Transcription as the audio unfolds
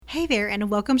Hey there, and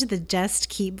welcome to the Just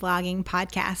Keep Vlogging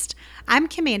podcast. I'm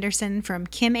Kim Anderson from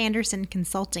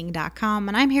KimAndersonConsulting.com,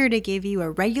 and I'm here to give you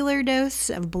a regular dose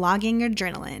of blogging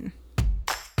adrenaline.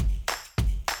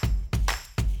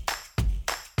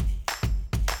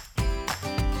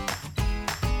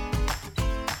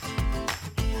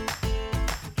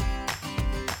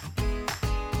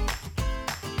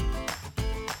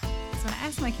 So I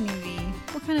asked my community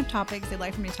what kind of topics they'd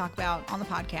like for me to talk about on the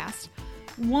podcast.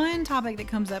 One topic that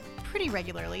comes up pretty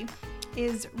regularly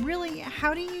is really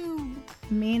how do you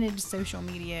manage social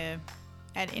media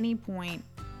at any point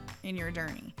in your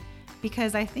journey?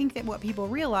 Because I think that what people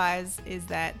realize is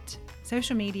that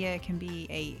social media can be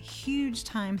a huge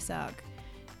time suck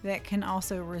that can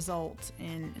also result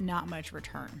in not much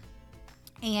return.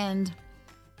 And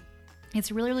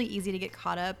it's really, really easy to get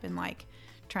caught up in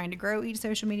trying to grow each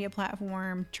social media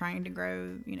platform, trying to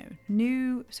grow,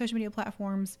 new social media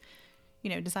platforms,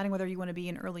 deciding whether you want to be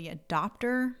an early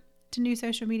adopter to new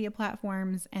social media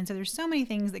platforms. And so there's so many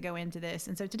things that go into this.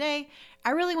 And so today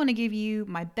I really want to give you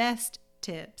my best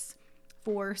tips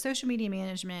for social media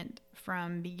management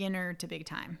from beginner to big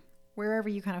time, wherever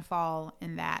you kind of fall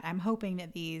in that. I'm hoping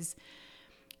that these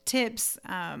tips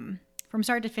from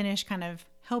start to finish kind of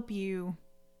help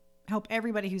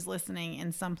everybody who's listening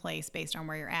in some place based on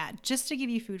where you're at, just to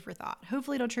give you food for thought.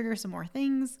 Hopefully it'll trigger some more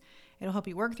things. It'll help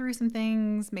you work through some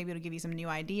things. Maybe it'll give you some new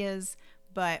ideas,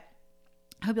 but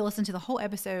I hope you'll listen to the whole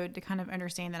episode to kind of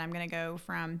understand that I'm going to go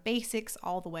from basics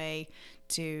all the way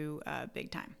to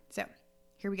big time. So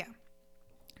here we go.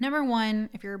 Number one,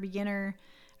 if you're a beginner,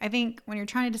 I think when you're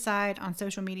trying to decide on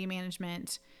social media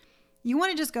management, you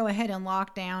want to just go ahead and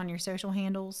lock down your social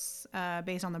handles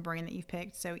based on the brand that you've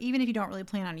picked. So even if you don't really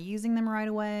plan on using them right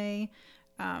away,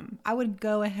 I would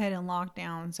go ahead and lock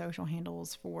down social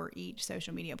handles for each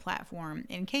social media platform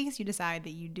in case you decide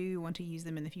that you do want to use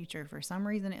them in the future for some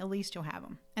reason. At least you'll have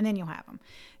them, and then you'll have them.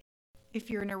 If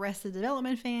you're an Arrested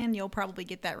Development fan, you'll probably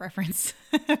get that reference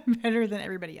better than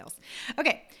everybody else.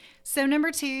 Okay, so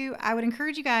number two, I would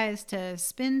encourage you guys to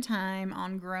spend time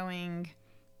on growing,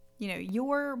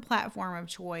 your platform of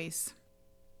choice.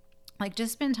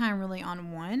 Just spend time really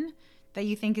on one that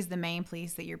you think is the main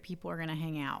place that your people are going to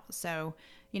hang out. So,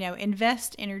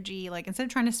 invest energy, instead of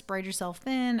trying to spread yourself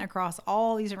thin across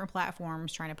all these different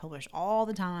platforms, trying to publish all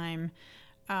the time,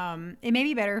 it may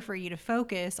be better for you to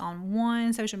focus on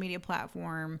one social media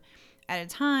platform at a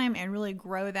time and really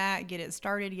grow that, get it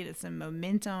started, get it some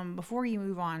momentum before you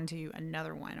move on to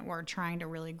another one or trying to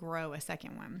really grow a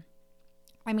second one.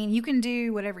 I mean, you can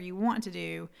do whatever you want to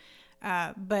do,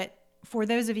 but for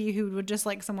those of you who would just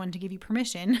like someone to give you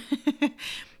permission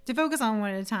to focus on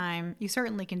one at a time, you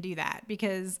certainly can do that,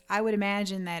 because I would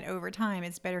imagine that over time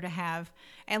it's better to have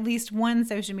at least one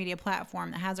social media platform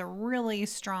that has a really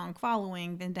strong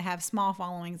following than to have small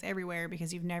followings everywhere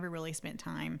because you've never really spent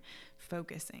time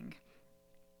focusing.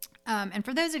 And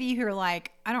for those of you who are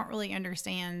like, I don't really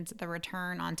understand the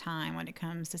return on time when it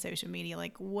comes to social media,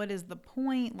 what is the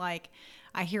point?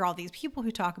 I hear all these people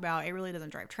who talk about it really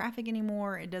doesn't drive traffic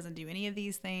anymore. It doesn't do any of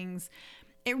these things.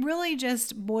 It really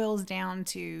just boils down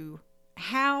to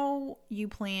how you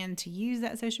plan to use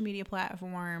that social media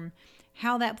platform,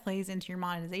 how that plays into your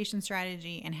monetization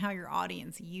strategy, and how your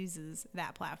audience uses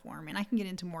that platform. And I can get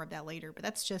into more of that later, but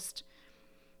that's just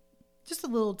a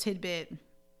little tidbit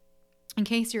in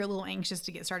case you're a little anxious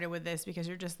to get started with this because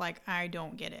you're just like, I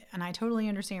don't get it. And I totally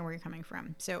understand where you're coming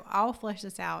from. So I'll flesh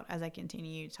this out as I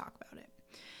continue to talk about it.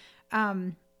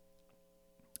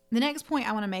 The next point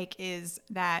I want to make is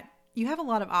that you have a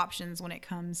lot of options when it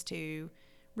comes to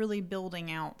really building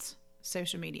out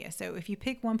social media. So if you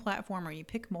pick one platform or you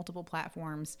pick multiple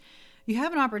platforms, you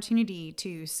have an opportunity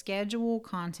to schedule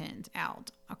content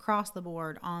out across the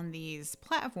board on these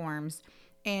platforms.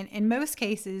 And in most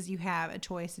cases, you have a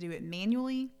choice to do it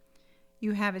manually.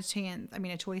 You have a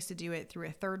choice to do it through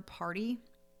a third party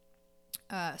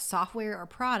software or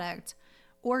product,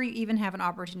 or you even have an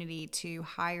opportunity to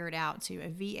hire it out to a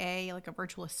VA, like a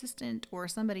virtual assistant, or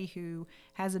somebody who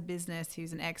has a business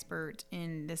who's an expert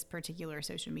in this particular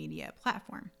social media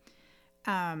platform.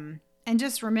 And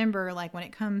just remember, when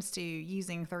it comes to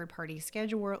using third-party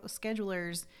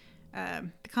schedulers,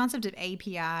 the concept of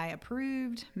API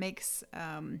approved makes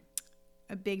a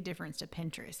big difference to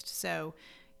Pinterest. So,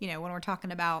 when we're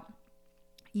talking about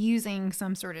using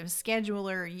some sort of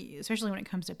scheduler, especially when it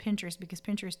comes to Pinterest, because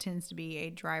Pinterest tends to be a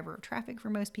driver of traffic for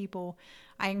most people,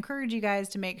 I encourage you guys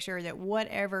to make sure that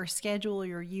whatever schedule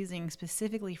you're using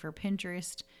specifically for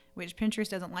Pinterest, which Pinterest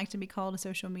doesn't like to be called a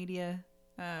social media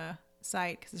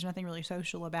site because there's nothing really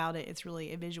social about it. It's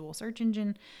really a visual search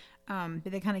engine, but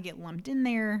they kind of get lumped in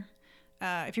there.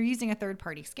 if you're using a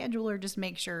third-party scheduler, just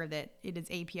make sure that it is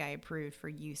API approved for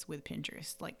use with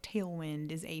Pinterest. Like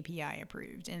Tailwind is API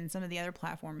approved, and some of the other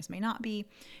platforms may not be,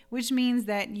 which means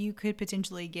that you could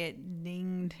potentially get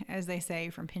dinged, as they say,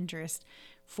 from Pinterest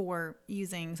for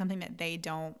using something that they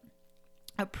don't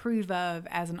approve of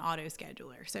as an auto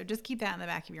scheduler. So just keep that in the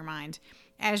back of your mind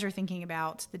as you're thinking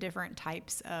about the different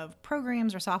types of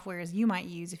programs or softwares you might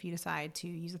use if you decide to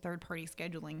use a third-party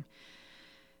scheduling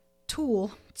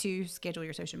tool to schedule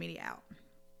your social media out.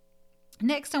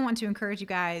 Next, I want to encourage you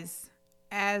guys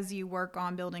as you work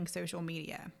on building social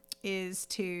media is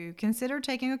to consider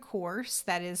taking a course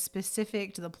that is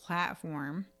specific to the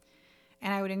platform.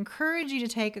 And I would encourage you to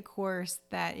take a course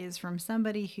that is from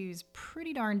somebody who's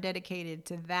pretty darn dedicated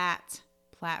to that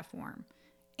platform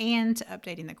and to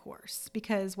updating the course.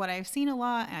 Because what I've seen a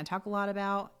lot, and I talk a lot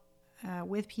about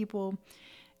with people,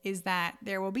 is that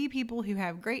there will be people who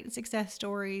have great success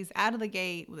stories out of the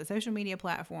gate with a social media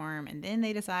platform, and then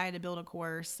they decide to build a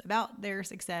course about their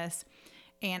success.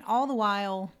 And all the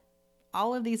while,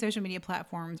 all of these social media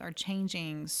platforms are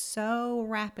changing so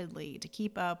rapidly to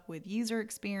keep up with user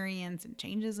experience and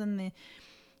changes in the,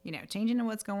 changing in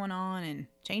what's going on and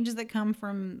changes that come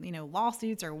from,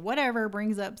 lawsuits or whatever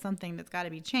brings up something that's got to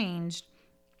be changed.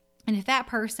 And if that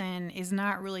person is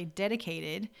not really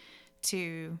dedicated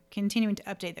to continuing to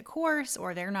update the course,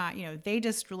 or they're not, they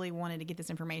just really wanted to get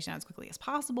this information out as quickly as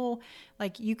possible,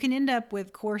 like you can end up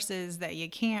with courses that you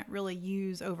can't really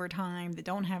use over time that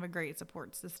don't have a great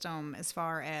support system as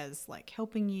far as like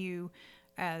helping you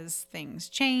as things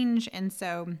change. And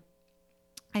so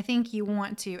I think you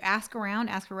want to ask around,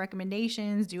 ask for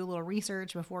recommendations, do a little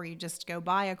research before you just go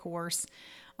buy a course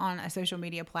on a social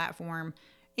media platform.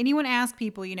 And you want to ask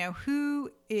people, who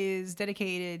is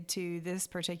dedicated to this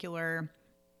particular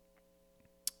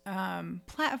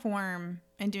platform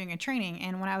and doing a training.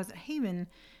 And when I was at Haven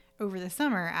over the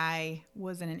summer, I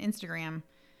was in an Instagram,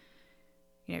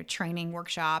 training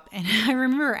workshop. And I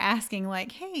remember asking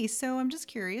like, hey, so I'm just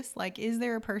curious, like, is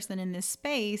there a person in this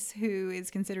space who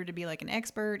is considered to be like an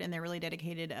expert and they're really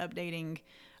dedicated to updating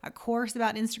a course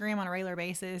about Instagram on a regular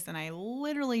basis? And I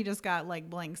literally just got like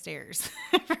blank stares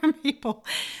from people.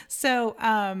 So,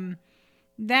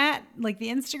 that like the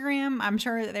Instagram, I'm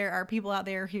sure that there are people out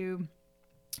there who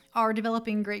are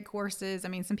developing great courses. I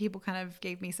mean, some people kind of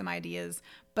gave me some ideas,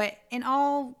 but in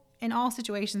all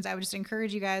situations, I would just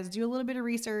encourage you guys to do a little bit of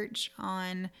research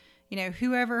on,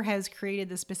 whoever has created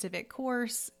the specific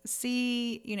course,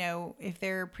 see, if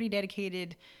they're pretty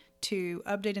dedicated to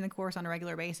updating the course on a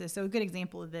regular basis. So a good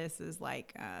example of this is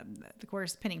like the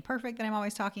course Pinning Perfect that I'm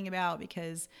always talking about,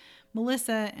 because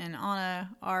Melissa and Anna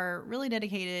are really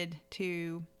dedicated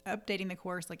to updating the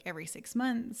course like every 6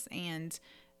 months. And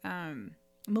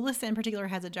Melissa in particular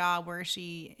has a job where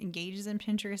she engages in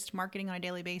Pinterest marketing on a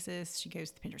daily basis. She goes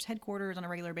to the Pinterest headquarters on a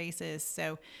regular basis.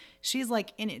 So she's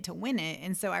like in it to win it.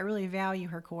 And so I really value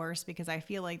her course because I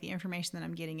feel like the information that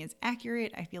I'm getting is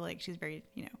accurate. I feel like she's very,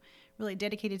 really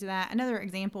dedicated to that. Another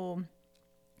example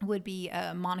would be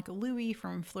Monica Louie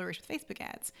from Flourish with Facebook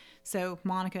Ads. So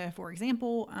Monica, for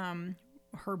example,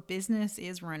 her business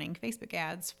is running Facebook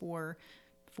ads for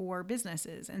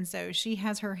businesses. And so she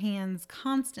has her hands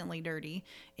constantly dirty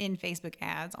in Facebook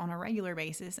ads on a regular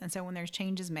basis. And so when there's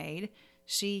changes made,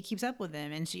 she keeps up with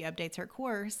them and she updates her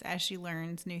course as she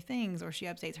learns new things, or she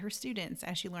updates her students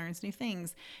as she learns new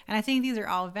things. And I think these are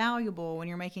all valuable when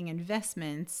you're making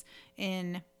investments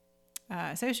in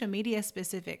social media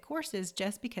specific courses,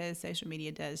 just because social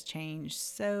media does change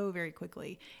so very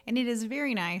quickly. And it is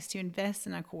very nice to invest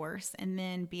in a course and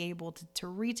then be able to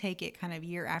retake it kind of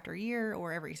year after year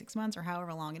or every 6 months or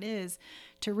however long it is,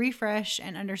 to refresh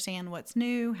and understand what's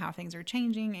new, how things are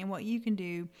changing, and what you can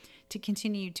do to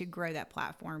continue to grow that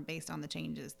platform based on the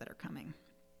changes that are coming.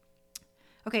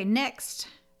 Okay, next,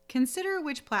 consider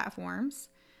which platforms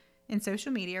in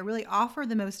social media really offer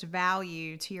the most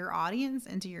value to your audience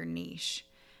and to your niche.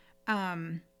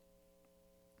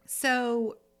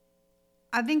 So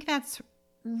I think that's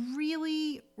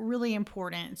really, really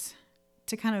important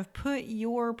to kind of put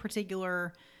your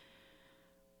particular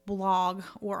blog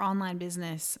or online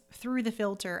business through the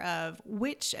filter of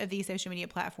which of these social media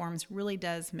platforms really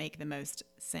does make the most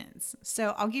sense.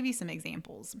 So I'll give you some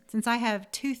examples. Since I have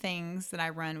two things that I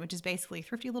run, which is basically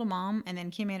Thrifty Little Mom and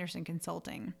then Kim Anderson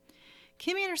Consulting.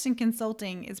 Kim Anderson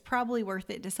Consulting is probably worth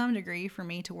it to some degree for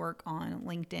me to work on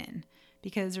LinkedIn,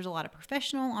 because there's a lot of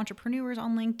professional entrepreneurs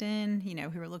on LinkedIn,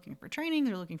 who are looking for training,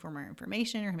 they're looking for more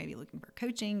information, or maybe looking for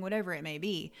coaching, whatever it may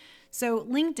be. So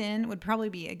LinkedIn would probably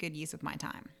be a good use of my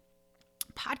time.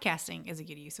 Podcasting is a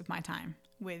good use of my time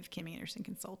with Kim Anderson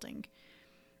Consulting.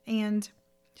 And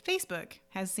Facebook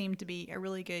has seemed to be a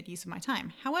really good use of my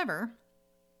time. However,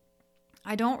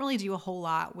 I don't really do a whole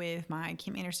lot with my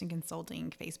Kim Anderson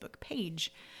Consulting Facebook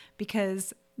page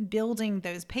because building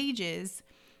those pages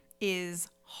is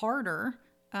harder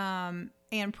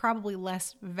and probably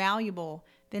less valuable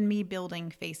than me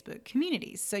building Facebook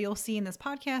communities. So you'll see in this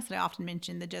podcast that I often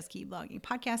mention the Just Keep Blogging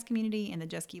podcast community and the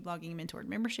Just Keep Blogging mentored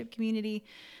membership community.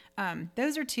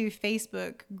 Those are two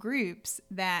Facebook groups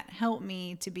that help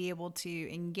me to be able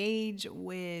to engage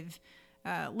with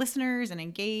listeners and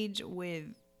engage with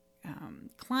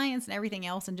clients and everything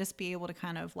else, and just be able to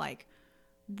kind of like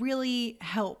really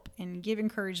help and give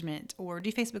encouragement, or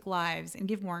do Facebook Lives and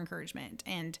give more encouragement.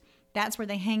 And that's where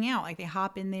they hang out. Like, they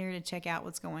hop in there to check out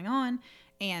what's going on.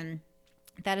 And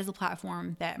that is a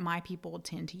platform that my people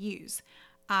tend to use.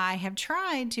 I have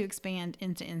tried to expand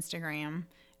into Instagram,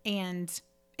 and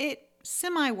it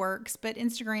semi works, but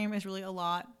Instagram is really a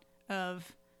lot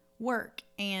of work.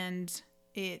 And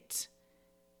it,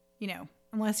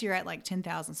 unless you're at like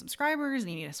 10,000 subscribers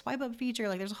and you need a swipe up feature,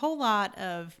 like there's a whole lot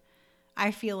of,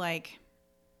 I feel like,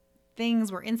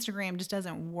 things where Instagram just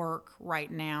doesn't work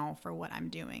right now for what I'm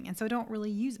doing. And so I don't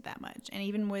really use it that much. And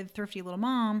even with Thrifty Little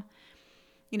Mom,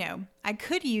 I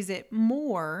could use it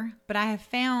more, but I have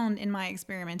found in my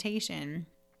experimentation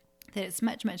that it's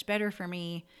much, much better for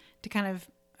me to kind of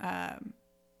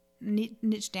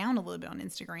niche down a little bit on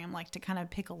Instagram, like to kind of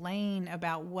pick a lane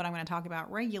about what I'm going to talk about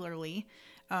regularly.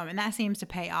 And that seems to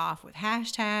pay off with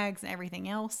hashtags and everything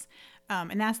else.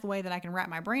 And that's the way that I can wrap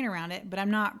my brain around it. But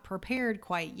I'm not prepared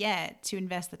quite yet to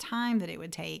invest the time that it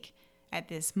would take at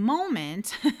this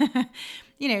moment,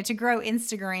 to grow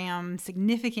Instagram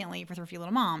significantly for Thrifty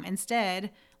Little Mom.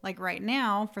 Instead, like right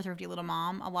now for Thrifty Little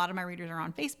Mom, a lot of my readers are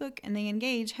on Facebook and they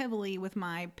engage heavily with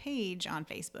my page on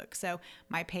Facebook. So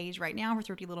my page right now for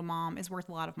Thrifty Little Mom is worth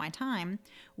a lot of my time.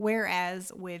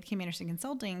 Whereas with Kim Anderson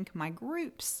Consulting, my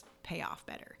groups pay off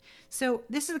better. So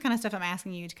this is the kind of stuff I'm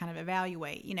asking you to kind of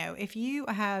evaluate. If you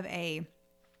have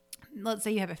let's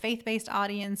say you have a faith-based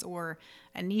audience or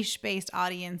a niche-based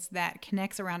audience that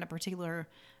connects around a particular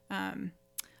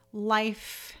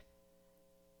life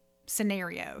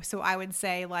scenario. So I would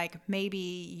say, like, maybe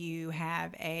you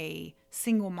have a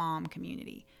single mom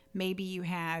community. Maybe you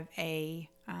have a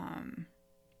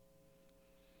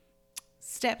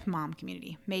step mom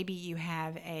community. Maybe you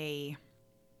have a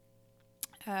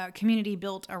community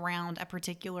built around a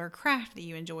particular craft that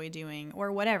you enjoy doing,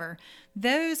 or whatever.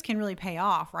 Those can really pay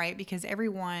off, right? Because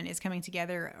everyone is coming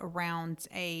together around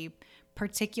a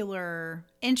particular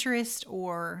interest,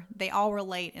 or they all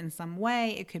relate in some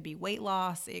way. It could be weight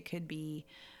loss, it could be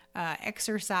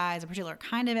exercise, a particular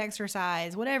kind of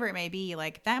exercise, whatever it may be.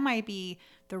 Like, that might be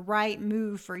the right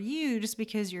move for you just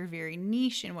because you're very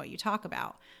niche in what you talk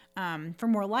about. For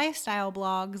more lifestyle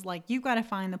blogs, like, you've got to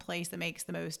find the place that makes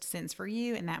the most sense for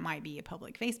you. And that might be a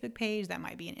public Facebook page. That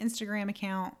might be an Instagram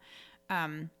account.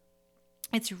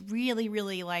 It's really,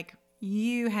 really like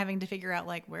you having to figure out,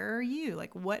 like, where are you?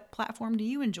 Like, what platform do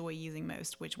you enjoy using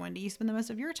most? Which one do you spend the most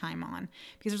of your time on?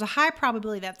 Because there's a high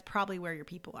probability that's probably where your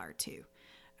people are too.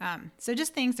 So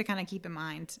just things to kind of keep in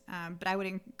mind. But I would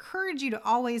encourage you to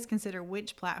always consider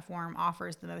which platform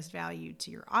offers the most value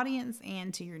to your audience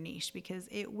and to your niche, because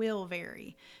it will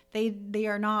vary. They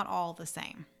are not all the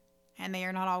same, and they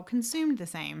are not all consumed the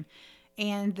same.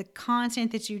 And the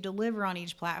content that you deliver on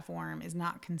each platform is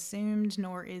not consumed,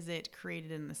 nor is it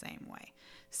created in the same way.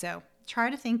 So try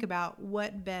to think about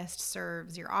what best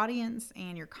serves your audience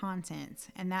and your content,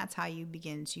 and that's how you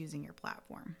begin choosing your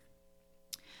platform.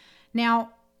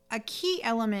 Now, a key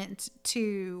element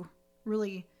to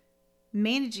really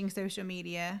managing social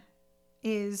media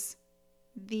is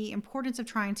the importance of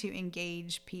trying to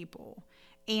engage people.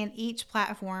 And each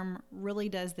platform really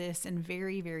does this in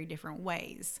very, very different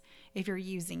ways. If you're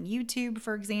using YouTube,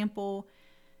 for example,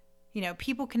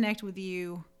 people connect with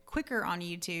you quicker on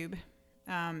YouTube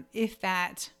if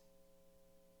that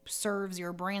serves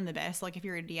your brand the best. Like, if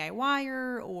you're a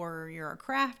DIYer, or you're a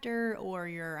crafter, or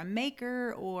you're a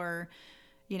maker, or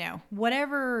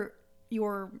whatever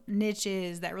your niche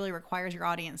is that really requires your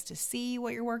audience to see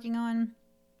what you're working on.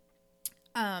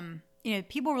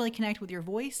 People really connect with your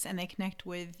voice, and they connect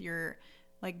with your,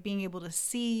 like, being able to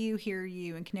see you, hear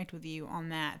you, and connect with you on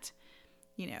that,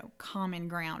 common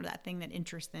ground, that thing that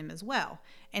interests them as well.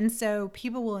 And so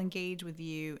people will engage with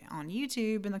you on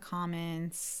YouTube in the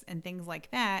comments and things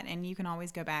like that. And you can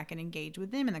always go back and engage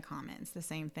with them in the comments. The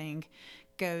same thing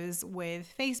goes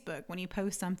with Facebook. When you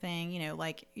post something,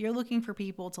 like, you're looking for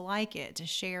people to like it, to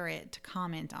share it, to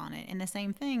comment on it. And the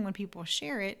same thing, when people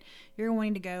share it, you're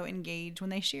wanting to go engage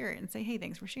when they share it and say, hey,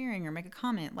 thanks for sharing, or make a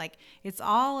comment. Like, it's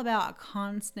all about a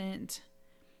constant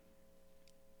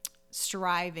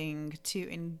striving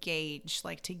to engage,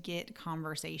 like to get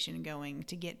conversation going,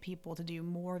 to get people to do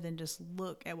more than just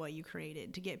look at what you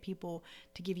created, to get people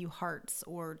to give you hearts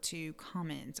or to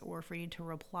comment or for you to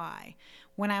reply.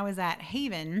 When I was at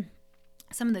Haven,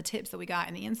 some of the tips that we got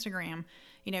in the Instagram,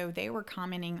 they were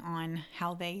commenting on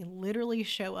how they literally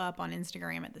show up on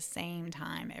Instagram at the same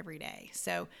time every day.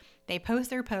 So they post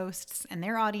their posts and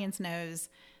their audience knows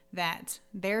that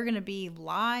they're going to be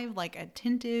live, like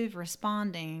attentive,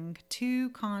 responding to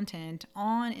content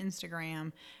on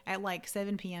Instagram at like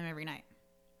 7 p.m. every night.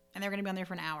 And they're going to be on there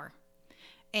for an hour.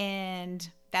 And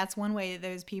that's one way that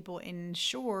those people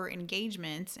ensure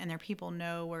engagement and their people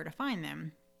know where to find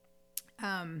them.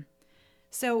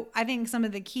 So I think some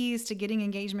of the keys to getting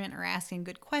engagement are asking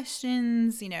good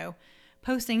questions,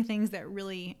 posting things that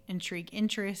really intrigue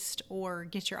interest or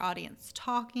get your audience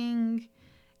talking,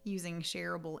 using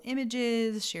shareable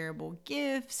images, shareable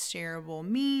GIFs, shareable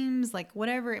memes, like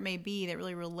whatever it may be that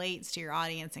really relates to your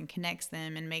audience and connects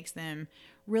them and makes them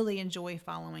really enjoy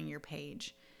following your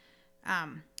page.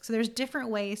 So there's different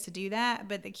ways to do that,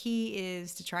 but the key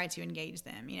is to try to engage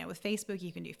them. With Facebook,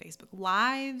 you can do Facebook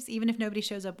Lives. Even if nobody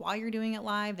shows up while you're doing it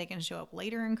live, they can show up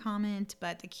later and comment.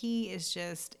 But the key is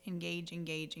just engage.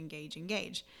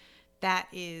 That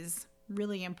is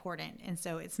really important. And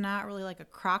so it's not really like a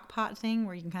crock pot thing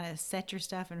where you can kind of set your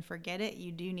stuff and forget it.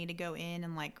 You do need to go in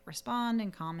and like respond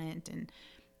and comment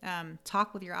and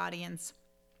talk with your audience.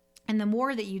 And the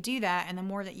more that you do that and the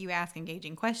more that you ask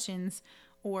engaging questions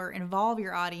or involve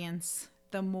your audience,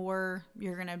 the more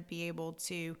you're going to be able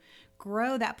to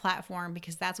grow that platform,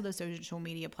 because that's what those social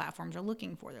media platforms are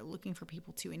looking for. They're looking for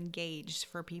people to engage,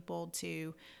 for people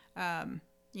to,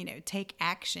 take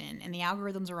action, and the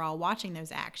algorithms are all watching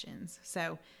those actions.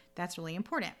 So that's really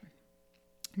important.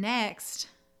 Next,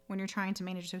 when you're trying to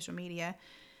manage social media,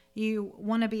 you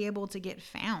want to be able to get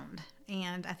found.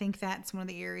 And I think that's one of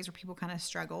the areas where people kind of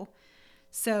struggle.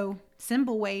 So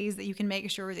simple ways that you can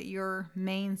make sure that your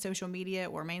main social media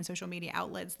or main social media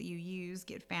outlets that you use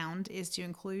get found is to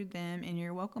include them in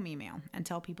your welcome email and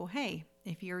tell people, hey,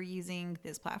 if you're using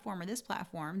this platform or this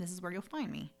platform, this is where you'll find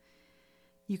me.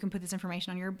 You can put this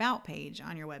information on your about page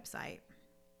on your website.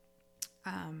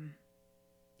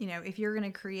 If you're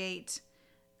going to create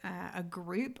a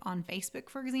group on Facebook,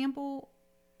 for example,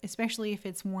 especially if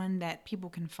it's one that people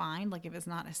can find, like if it's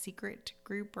not a secret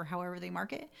group or however they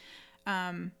mark it,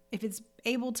 if it's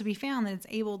able to be found, then it's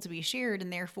able to be shared,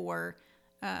 and therefore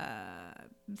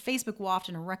Facebook will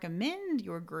often recommend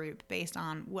your group based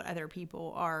on what other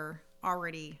people are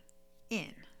already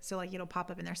in. So like it'll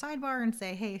pop up in their sidebar and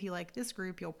say, hey, if you like this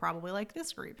group, you'll probably like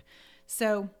this group.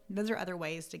 So those are other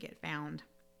ways to get found.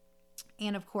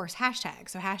 And of course, hashtags.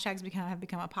 So hashtags have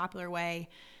become a popular way,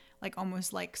 like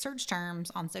almost like search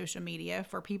terms on social media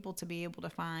for people to be able to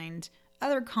find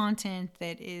other content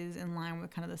that is in line with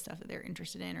kind of the stuff that they're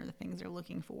interested in or the things they're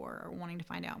looking for or wanting to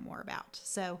find out more about.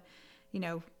 So,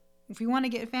 if you want to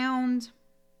get found,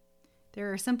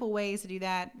 there are simple ways to do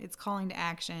that. It's calling to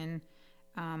action.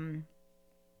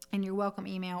 In your welcome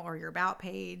email or your about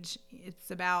page,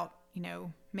 it's about,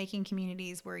 making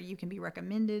communities where you can be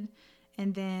recommended.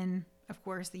 And then, of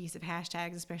course, the use of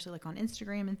hashtags, especially like on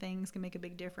Instagram and things, can make a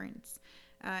big difference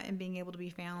in being able to be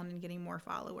found and getting more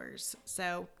followers.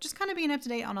 So just kind of being up to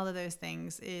date on all of those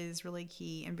things is really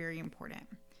key and very important.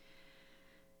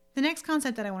 The next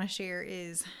concept that I want to share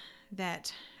is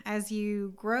that as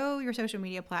you grow your social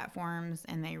media platforms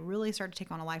and they really start to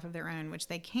take on a life of their own, which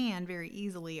they can very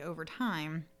easily over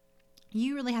time,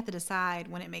 you really have to decide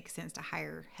when it makes sense to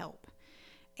hire help.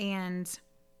 And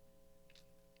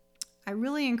I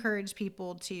really encourage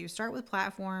people to start with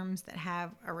platforms that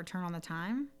have a return on the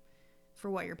time for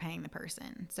what you're paying the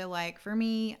person. So like for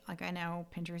me, like I know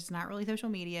Pinterest is not really social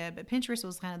media, but Pinterest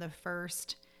was kind of the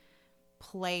first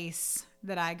place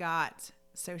that I got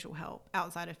social help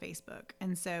outside of Facebook.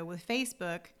 And so with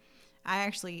Facebook, I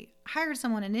actually hired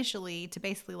someone initially to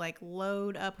basically like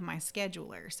load up my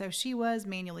scheduler. So she was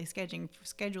manually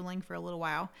scheduling for a little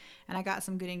while, and I got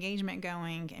some good engagement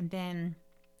going. And then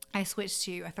I switched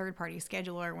to a third-party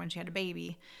scheduler when she had a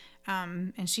baby.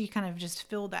 And she kind of just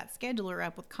filled that scheduler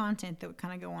up with content that would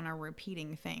kind of go on a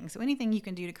repeating thing. So anything you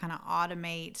can do to kind of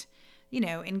automate,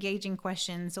 engaging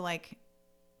questions. So like,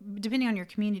 depending on your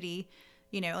community,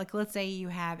 like let's say you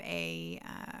have a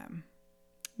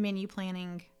menu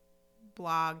planning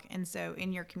blog. And so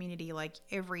in your community, like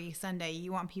every Sunday,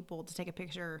 you want people to take a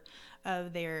picture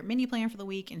of their menu plan for the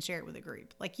week and share it with a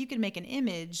group. Like you could make an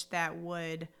image that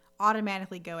would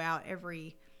automatically go out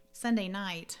every Sunday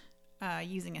night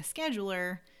using a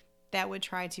scheduler that would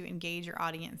try to engage your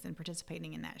audience in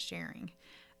participating in that sharing.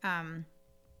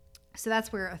 So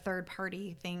that's where a third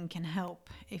party thing can help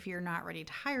if you're not ready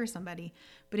to hire somebody.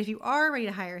 But if you are ready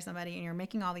to hire somebody and you're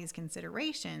making all these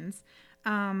considerations,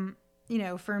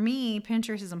 for me,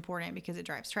 Pinterest is important because it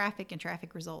drives traffic, and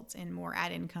traffic results in more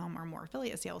ad income or more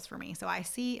affiliate sales for me. So I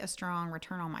see a strong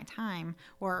return on my time,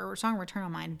 or a strong return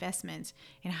on my investment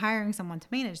in hiring someone to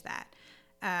manage that.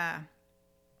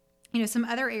 Some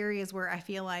other areas where I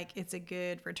feel like it's a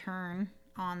good return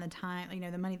on the time,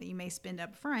 the money that you may spend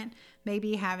up front,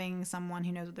 maybe having someone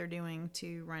who knows what they're doing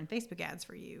to run Facebook ads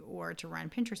for you, or to run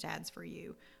Pinterest ads for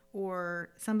you, or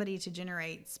somebody to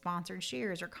generate sponsored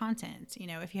shares or content.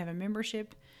 If you have a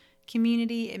membership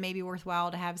community, it may be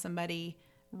worthwhile to have somebody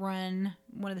run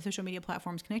one of the social media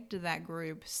platforms connected to that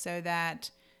group, so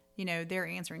that they're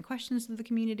answering questions to the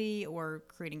community or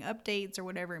creating updates or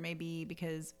whatever it may be,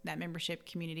 because that membership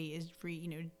community is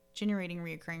generating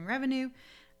reoccurring revenue.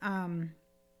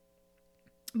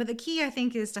 But the key, I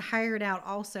think, is to hire it out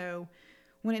also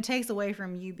when it takes away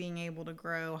from you being able to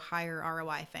grow higher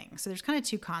ROI things. So there's kind of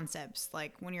two concepts,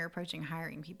 like when you're approaching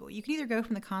hiring people. You can either go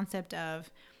from the concept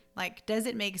of, like, does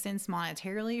it make sense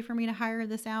monetarily for me to hire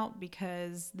this out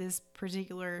because this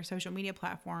particular social media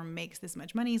platform makes this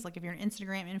much money? So like if you're an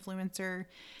Instagram influencer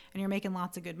and you're making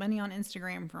lots of good money on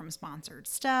Instagram from sponsored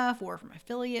stuff or from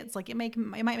affiliates, like it might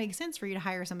make sense for you to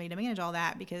hire somebody to manage all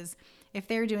that, because if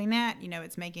they're doing that,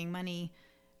 it's making money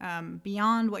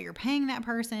beyond what you're paying that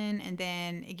person, and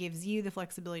then it gives you the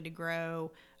flexibility to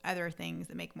grow other things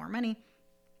that make more money.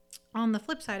 On the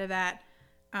flip side of that,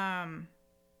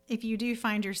 if you do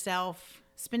find yourself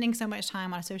spending so much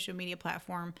time on a social media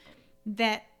platform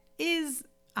that is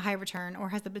a high return or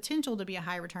has the potential to be a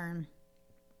high return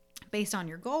based on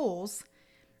your goals,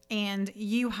 and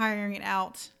you hiring it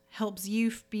out helps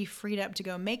you be freed up to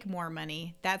go make more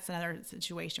money, that's another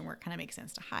situation where it kind of makes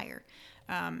sense to hire.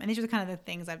 And these are the kind of the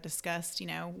things I've discussed,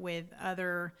 with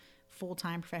other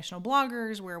full-time professional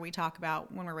bloggers, where we talk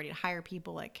about when we're ready to hire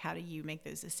people, like how do you make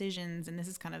those decisions? And this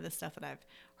is kind of the stuff that I've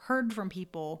heard from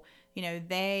people.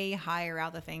 They hire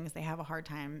out the things they have a hard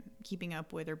time keeping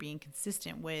up with or being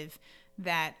consistent with,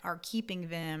 that are keeping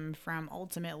them from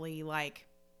ultimately like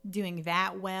doing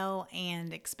that well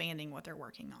and expanding what they're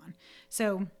working on.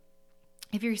 So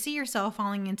if you see yourself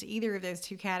falling into either of those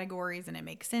two categories and it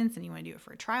makes sense and you want to do it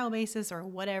for a trial basis or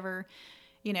whatever,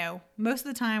 most of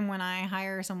the time when I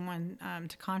hire someone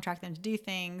to contract them to do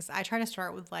things, I try to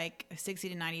start with like a 60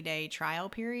 to 90 day trial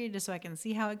period, just so I can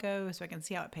see how it goes, so I can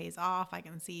see how it pays off. I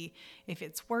can see if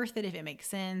it's worth it, if it makes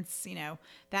sense,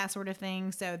 that sort of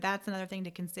thing. So that's another thing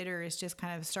to consider, is just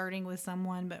kind of starting with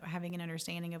someone, but having an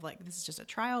understanding of like, this is just a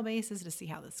trial basis to see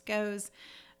how this goes.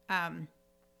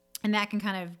 And that can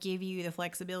kind of give you the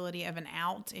flexibility of an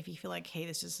out if you feel like, hey,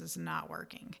 this just is not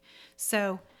working.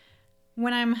 So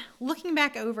when I'm looking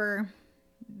back over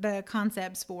the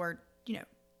concepts for,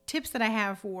 tips that I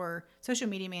have for social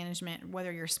media management,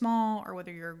 whether you're small or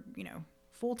whether you're,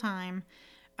 full-time,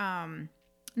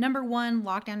 number one,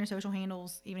 lock down your social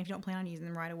handles, even if you don't plan on using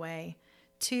them right away.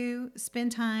 2,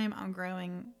 spend time on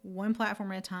growing one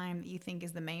platform at a time that you think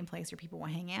is the main place where people will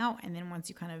hang out. And then once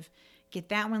you kind of get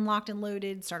that one locked and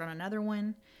loaded, start on another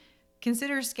one.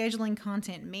 Consider scheduling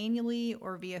content manually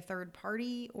or via third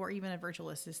party or even a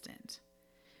virtual assistant.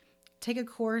 Take a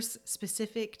course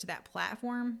specific to that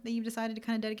platform that you've decided to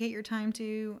kind of dedicate your time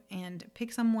to, and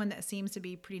pick someone that seems to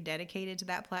be pretty dedicated to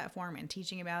that platform and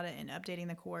teaching about it and updating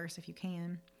the course if you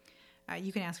can.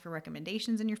 You can ask for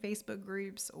recommendations in your Facebook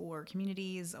groups or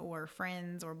communities or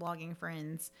friends or blogging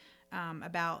friends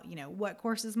about, what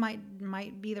courses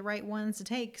might be the right ones to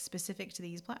take specific to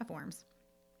these platforms.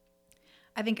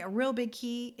 I think a real big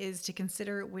key is to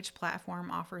consider which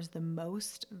platform offers the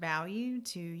most value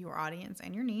to your audience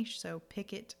and your niche. So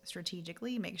pick it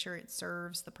strategically, make sure it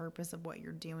serves the purpose of what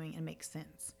you're doing and makes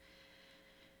sense.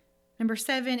 Number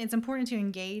 7, it's important to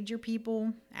engage your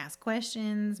people, ask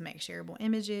questions, make shareable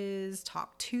images,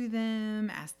 talk to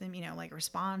them, ask them,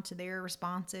 respond to their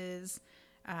responses.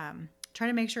 Try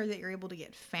to make sure that you're able to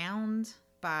get found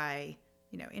by,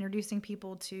 introducing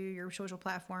people to your social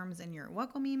platforms in your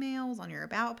welcome emails, on your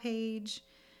about page.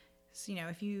 So,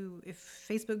 if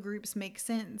Facebook groups make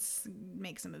sense,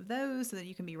 make some of those so that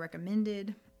you can be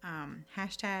recommended.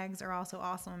 Hashtags are also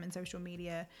awesome in social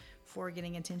media for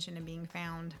getting attention and being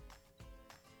found.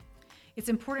 It's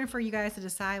important for you guys to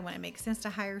decide when it makes sense to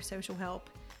hire social help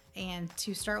and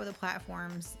to start with the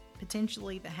platforms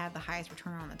potentially that have the highest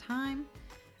return on the time,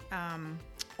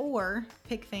 or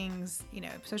pick things,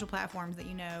 social platforms that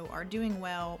are doing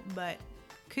well but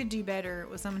could do better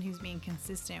with someone who's being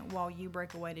consistent while you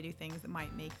break away to do things that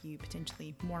might make you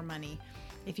potentially more money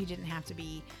if you didn't have to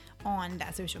be on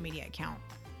that social media account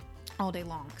all day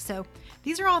long. So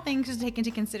these are all things to take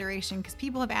into consideration because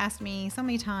people have asked me so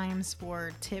many times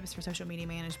for tips for social media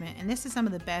management. And this is some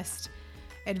of the best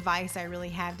advice I really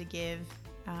have to give.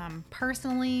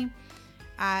 Personally,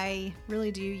 I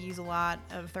really do use a lot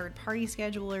of third-party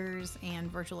schedulers and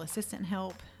virtual assistant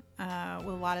help with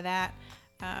a lot of that.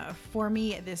 For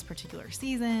me at this particular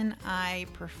season, I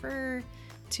prefer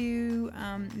to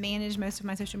manage most of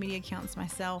my social media accounts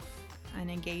myself and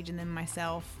engage in them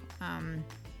myself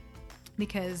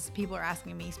because people are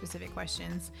asking me specific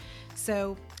questions.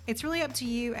 So it's really up to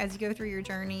you as you go through your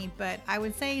journey, but I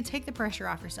would say take the pressure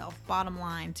off yourself, bottom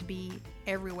line, to be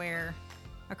everywhere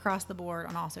across the board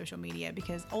on all social media,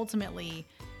 because ultimately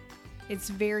it's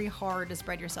very hard to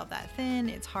spread yourself that thin.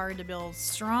 It's hard to build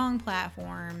strong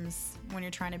platforms when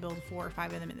you're trying to build 4 or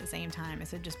 5 of them at the same time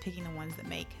instead of just picking the ones that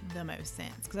make the most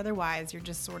sense. Because otherwise you're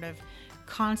just sort of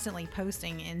constantly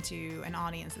posting into an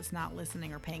audience that's not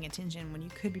listening or paying attention when you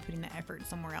could be putting the effort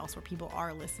somewhere else where people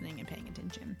are listening and paying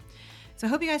attention. So I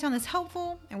hope you guys found this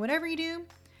helpful, and whatever you do,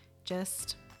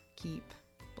 just keep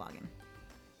blogging.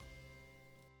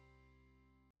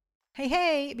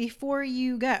 Hey, before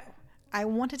you go, I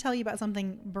want to tell you about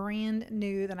something brand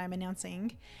new that I'm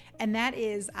announcing, and that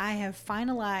is I have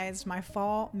finalized my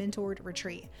fall mentored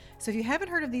retreat. So if you haven't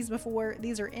heard of these before,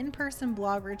 these are in-person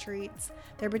blog retreats.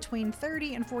 They're between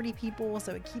 30 and 40 people,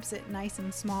 so it keeps it nice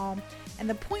and small. And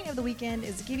the point of the weekend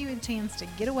is to give you a chance to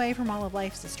get away from all of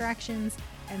life's distractions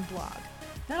and blog.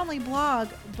 Not only blog,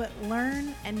 but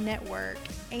learn and network,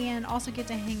 and also get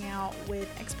to hang out with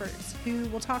experts who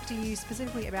will talk to you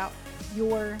specifically about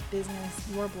your business,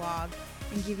 your blog,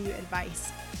 and give you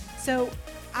advice. So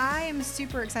I am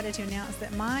super excited to announce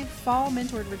that my fall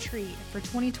mentored retreat for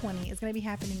 2020 is going to be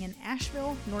happening in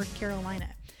Asheville, North Carolina.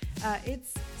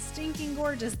 It's stinking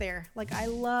gorgeous there. Like, I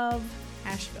love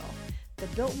Asheville. The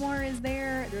Biltmore is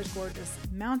there. There's gorgeous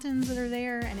mountains that are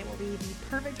there, and it will be the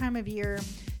perfect time of year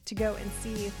to go and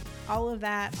see all of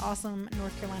that awesome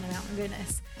North Carolina mountain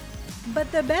goodness. But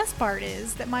the best part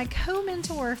is that my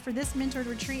co-mentor for this mentored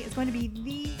retreat is going to be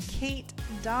the Kate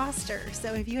Doster.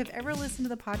 So if you have ever listened to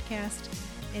the podcast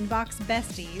Inbox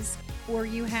Besties, or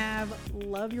you have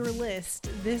Love Your List,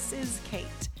 this is Kate.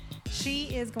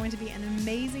 She is going to be an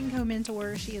amazing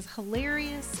co-mentor. She is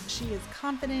hilarious. She is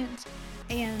confident.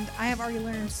 And I have already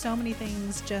learned so many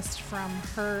things just from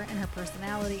her and her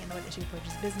personality and the way that she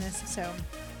approaches business. So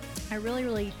I really,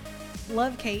 really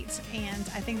love Kate, and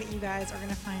I think that you guys are going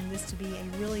to find this to be a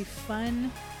really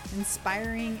fun,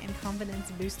 inspiring, and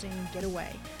confidence-boosting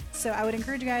getaway. So I would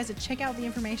encourage you guys to check out the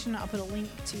information. I'll put a link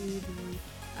to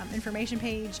the information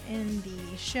page in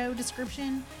the show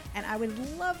description, and I would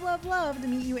love to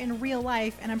meet you in real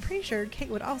life, and I'm pretty sure Kate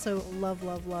would also love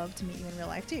to meet you in real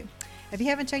life too. If you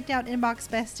haven't checked out Inbox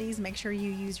Besties, make sure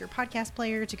you use your podcast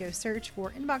player to go search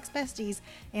for Inbox Besties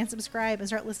and subscribe and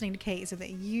start listening to Kate so that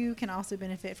you can also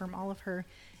benefit from all of her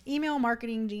email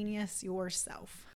marketing genius yourself.